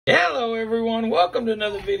Hello everyone, welcome to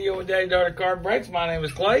another video with Daddy Daughter Card Breaks. My name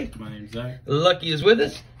is Clay. My name's Zach. Lucky is with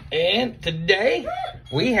us. And today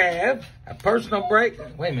we have a personal break.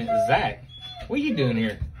 Wait a minute, Zach, what are you doing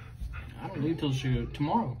here? I don't leave till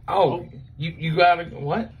tomorrow. Oh, you gotta,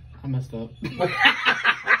 what? I messed up.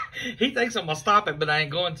 He thinks I'm gonna stop it, but I ain't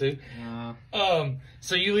going to.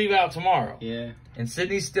 So you leave out tomorrow. Yeah. And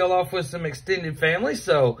Sydney's still off with some extended family,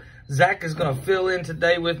 so Zach is gonna fill in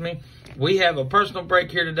today with me. We have a personal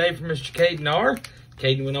break here today from Mr. Kaiden Dore.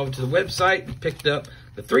 Kaiden went over to the website and picked up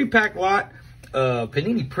the 3-pack lot of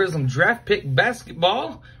Panini Prizm draft pick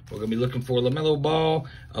basketball. We're going to be looking for Lamelo ball,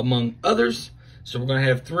 among others. So we're going to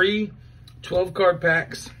have 3 12-card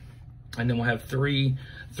packs, and then we'll have 3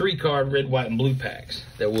 3-card red, white, and blue packs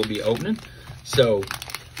that we'll be opening. So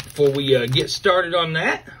before we get started on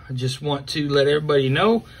that, I just want to let everybody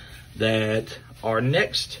know that our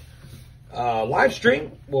next live stream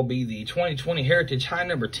will be the 2020 Heritage High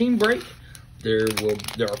Number Team Break. There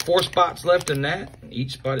are 4 spots left in that.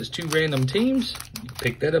 Each spot is 2 random teams. You can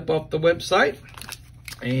pick that up off the website.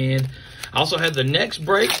 And I also have the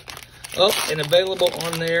break up and available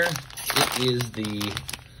on there.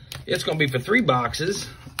 It's going to be for 3 boxes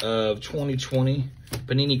of 2020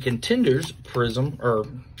 Panini Contenders Prizm, or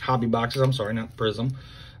hobby boxes, I'm sorry, not Prizm.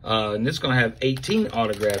 And it's going to have 18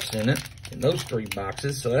 autographs in it, in those 3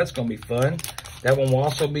 boxes, so that's going to be fun. That one will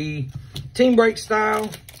also be team break style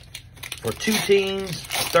for 2 teams,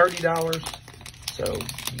 $30. So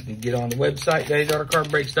you can get on the website,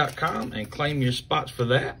 daddydaughtercardbreaks.com, and claim your spots for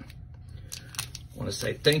that. I want to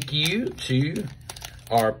say thank you to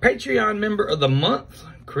our Patreon member of the month,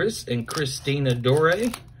 Chris and Christina Dore.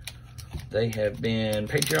 They have been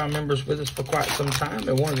Patreon members with us for quite some time,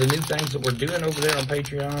 and one of the new things that we're doing over there on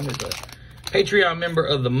Patreon is a Patreon member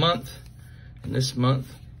of the month. And this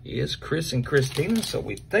month is Chris and Christina. So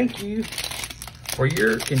we thank you for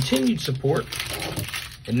your continued support.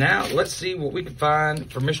 And now let's see what we can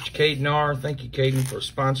find for Mr. Kaiden Dore. Thank you, Kaiden, for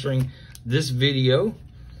sponsoring this video.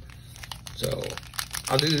 So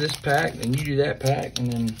I'll do this pack, and you do that pack,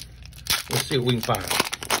 and then we'll see what we can find.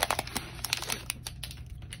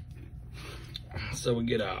 So we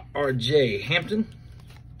get R.J. Hampton,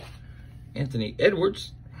 Anthony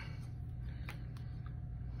Edwards,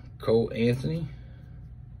 Cole Anthony,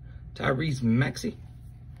 Tyrese Maxey,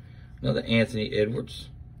 another Anthony Edwards,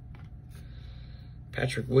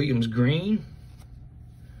 Patrick Williams Green,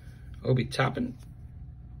 Obi Toppin,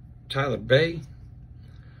 Tyler Bay,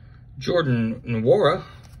 Jordan Nwora,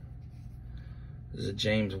 this is a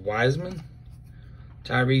James Wiseman,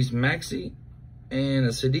 Tyrese Maxey, and a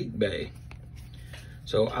Sadiq Bey.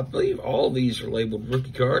 So I believe all of these are labeled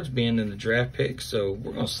rookie cards, being in the draft picks, so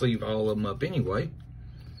we're going to sleeve all of them up anyway.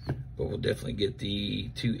 But we'll definitely get the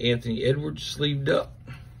 2 Anthony Edwards sleeved up.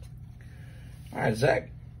 All right, Zach,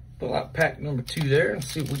 pull out pack number 2 there and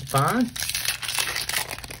see what we can find.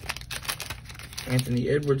 Anthony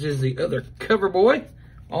Edwards is the other cover boy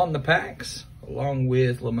on the packs, along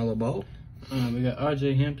with Lamelo ball. We got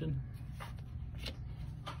R.J. Hampton.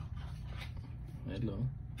 Hello.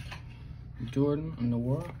 Jordan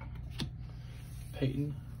Nwora.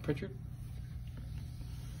 Peyton Pritchard.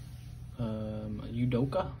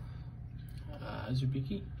 Udoka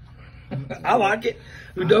Azubuike. I like it.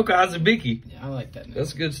 Udoka Azubuike. Yeah, I like that name.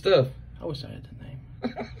 That's good stuff. I wish I had that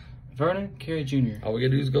name. Vernon Carey Jr. All we gotta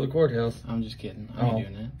do is go to the courthouse. I'm just kidding. I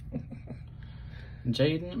ain't doing that.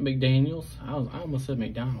 Jaden McDaniels. I almost said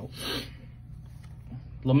McDonald.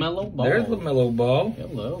 Lamelo ball. There's Lamelo ball.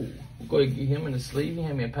 Hello. We'll go ahead and get him in the sleeve. You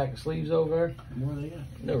hand me a pack of sleeves over there. Where are they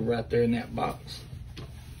at? They're right there in that box.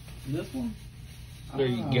 This one? There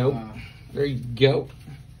you go. There you go.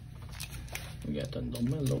 We got the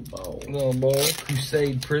Lamelo ball. Lamelo ball,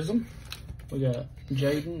 Crusade Prizm. We got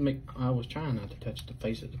Jaden I was trying not to touch the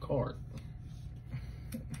face of the card.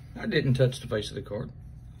 I didn't touch the face of the card.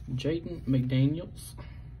 Jaden McDaniels.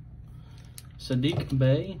 Sadiq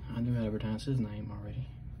Bey. I knew how to advertise his name already.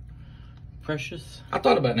 Precious. I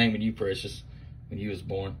thought about naming you Precious when you was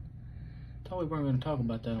born. I thought we weren't going to talk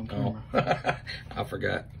about that on camera. Oh. I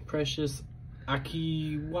forgot. Precious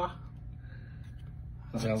Akiwa.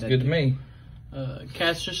 Sounds good to me.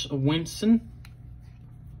 Cassius Winston.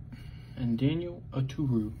 And Daniel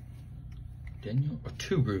Oturu. Daniel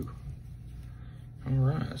Oturu. All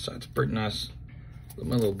right. So that's a pretty nice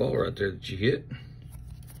Lamelo ball right there that you hit.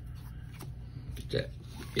 Get that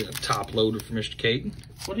in a top loader for Mr. Kaiden.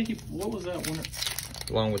 What was that one?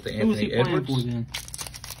 Along with the Anthony Edwards. Who was he playing for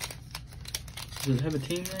then? Does it have a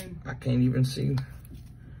team name? I can't even see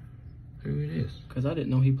who it is. Because I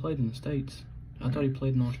didn't know he played in the States. I thought he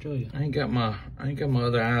played in Australia. I ain't got my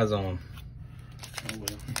other eyes on him. Oh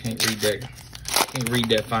well. I can't read that Can't read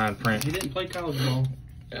that fine print. He didn't play college ball.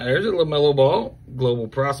 There's a LaMelo Ball, Global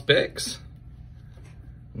Prospects.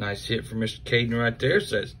 Nice hit for Mr. Kaiden right there.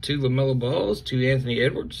 So that's 2 LaMelo Balls, 2 Anthony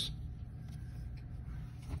Edwards.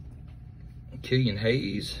 Killian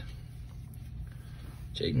Hayes.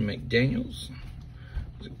 Jaden McDaniels.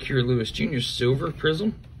 Kira Lewis Jr. Silver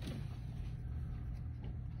Prizm.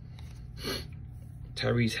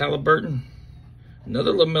 Tyrese Halliburton.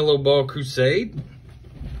 Another LaMelo Ball Crusade.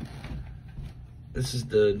 This is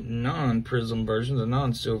the non-Prizm version, the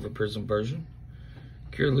non-silver Prizm version.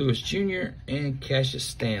 Kira Lewis Jr. and Cassius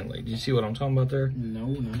Stanley. Did you see what I'm talking about there? No,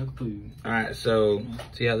 not a clue. All right, so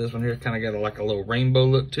see how this one here kind of got like a little rainbow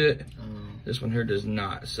look to it? This one here does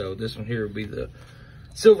not. So this one here would be the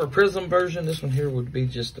silver Prizm version. This one here would be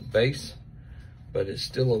just the base, but it's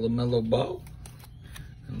still a LaMelo Ball.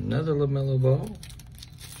 Another LaMelo Ball.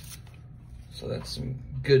 So that's some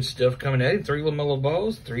good stuff coming at you. 3 LaMelo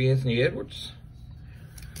Balls, 3 Anthony Edwards.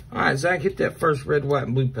 All right, Zach, hit that first red, white,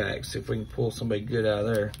 and blue pack. See if we can pull somebody good out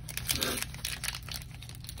of there.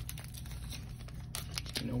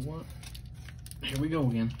 You know what? Here we go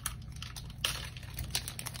again.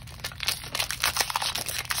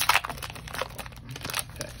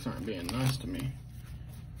 Packs aren't being nice to me.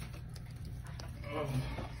 Oh.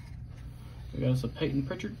 We got us a Peyton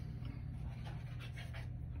Pritchard,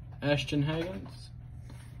 Ashton Haggins,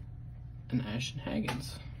 and Ashton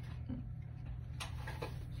Haggins.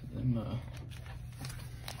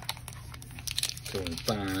 Going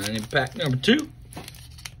fine in pack number 2.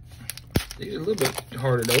 These are a little bit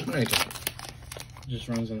harder to open, ain't they? Just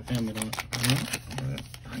runs in the family, don't it?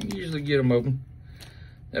 I can usually get them open.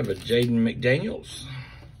 I have a Jaden McDaniels,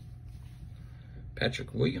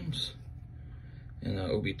 Patrick Williams, and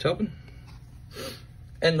Obi Toppin.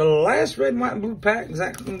 And the last red, white, and blue pack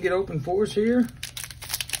Zach's going to get open for us here.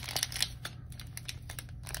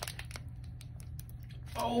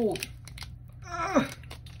 Oh!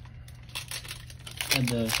 Had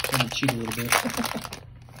to cheat a little bit.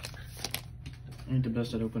 I ain't the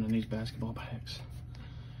best at opening these basketball packs.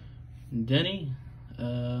 Denny,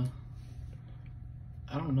 I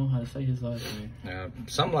don't know how to say his last name.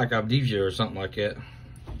 Something like Avdija or something like that.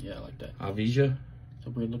 Yeah, like that. Avdija. It's a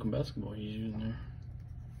weird looking basketball he's using there.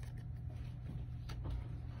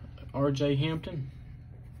 RJ Hampton.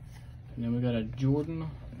 And then we got a Jordan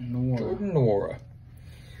Nora. Jordan Nora.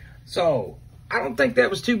 So, I don't think that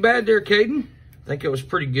was too bad there, Kaiden. I think it was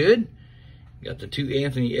pretty good. Got the 2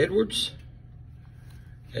 Anthony Edwards.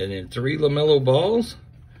 And then 3 LaMelo Balls.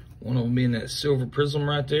 One of them being that silver Prizm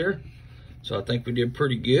right there. So, I think we did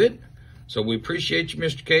pretty good. So, we appreciate you,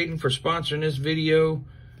 Mr. Kaiden, for sponsoring this video.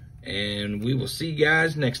 And we will see you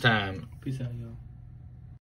guys next time. Peace out, y'all.